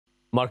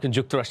মার্কিন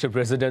যুক্তরাষ্ট্রের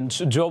president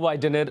Joe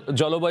বাইডেনের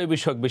জলবায়ু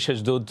বিষয়ক বিশেষ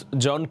দূত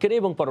জন কেরি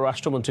এবং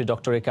পররাষ্ট্রমন্ত্রী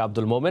ডক্টর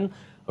আব্দুল মোমেন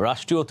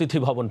রাষ্ট্রীয় অতিথি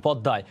ভবন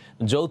পদ্মায়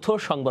যৌথ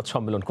সংবাদ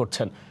সম্মেলন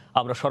করছেন।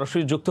 আমরা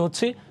সরাসরি যুক্ত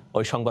হচ্ছি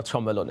ওই সংবাদ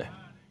সম্মেলনে।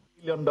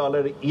 $1 billion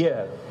a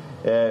year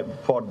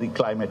for the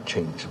climate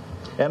change,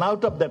 and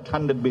out of that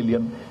 100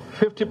 billion,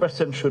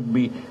 50% should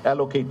be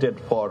allocated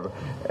for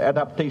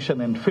adaptation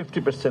and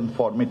 50%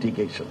 for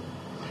mitigation.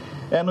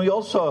 And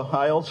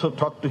I also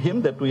talked to him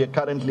that we are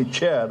currently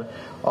chair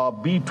of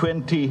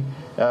B20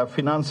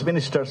 Finance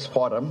Ministers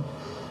Forum,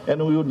 and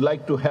we would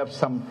like to have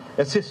some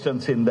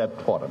assistance in that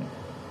forum.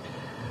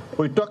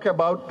 We talk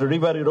about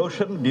river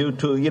erosion due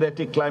to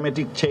erratic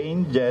climatic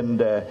change and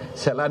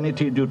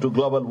salinity due to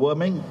global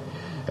warming.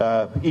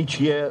 Each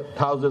year,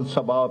 thousands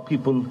of our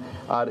people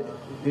are,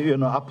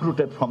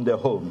 uprooted from their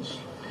homes.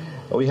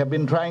 We have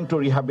been trying to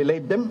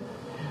rehabilitate them.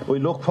 We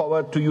look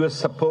forward to U.S.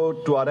 support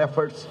to our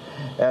efforts,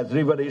 as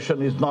river erosion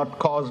is not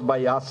caused by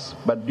us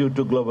but due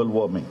to global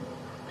warming.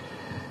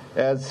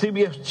 As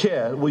CBF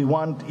chair, we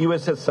want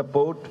U.S.'s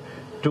support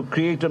to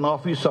create an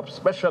office of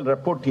special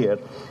rapporteur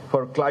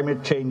for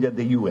climate change at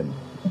the UN.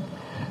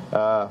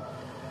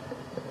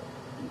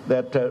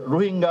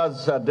 Rohingyas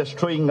are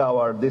destroying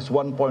this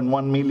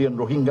 1.1 million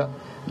Rohingya.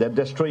 They're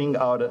destroying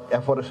our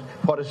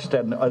forest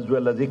and as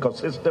well as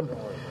ecosystem.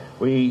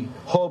 We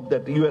hope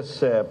that U.S.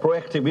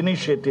 proactive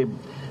initiative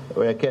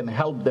can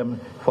help them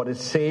for a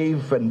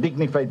safe and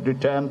dignified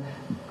return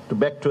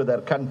back to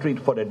their country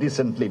for a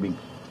decent living.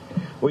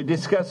 We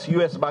discuss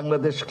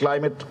U.S.-Bangladesh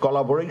climate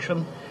collaboration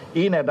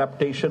in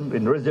adaptation,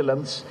 in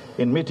resilience,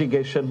 in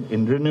mitigation, in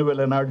renewable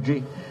energy,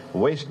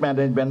 waste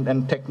management and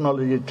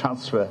technology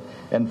transfer,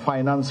 and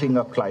financing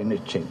of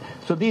climate change.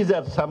 So these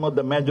are some of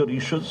the major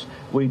issues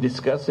we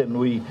discuss, and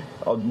we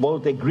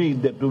both agreed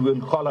that we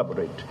will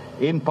collaborate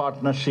in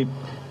partnership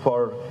for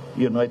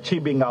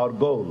achieving our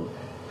goal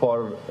for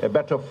a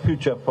better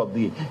future for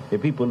the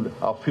people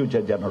of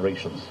future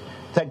generations.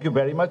 Thank you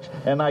very much,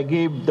 and I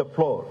give the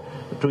floor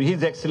to His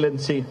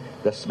Excellency,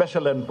 the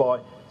Special Envoy,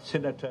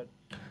 Senator.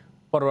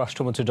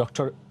 পররাষ্ট্রমন্ত্রী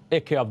doctor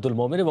Abdul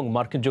Momen এবং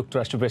মার্কিন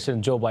যুক্তরাষ্ট্রের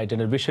president Joe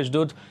বাইডেনের বিশেষ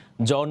দূত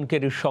জন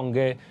কেরির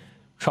সঙ্গে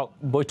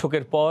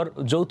বৈঠকের পর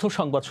যৌথ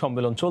সংবাদ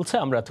সম্মেলন চলছে।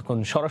 আমরা এতক্ষণ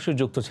সরাসরি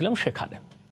যুক্ত ছিলাম সেখানে।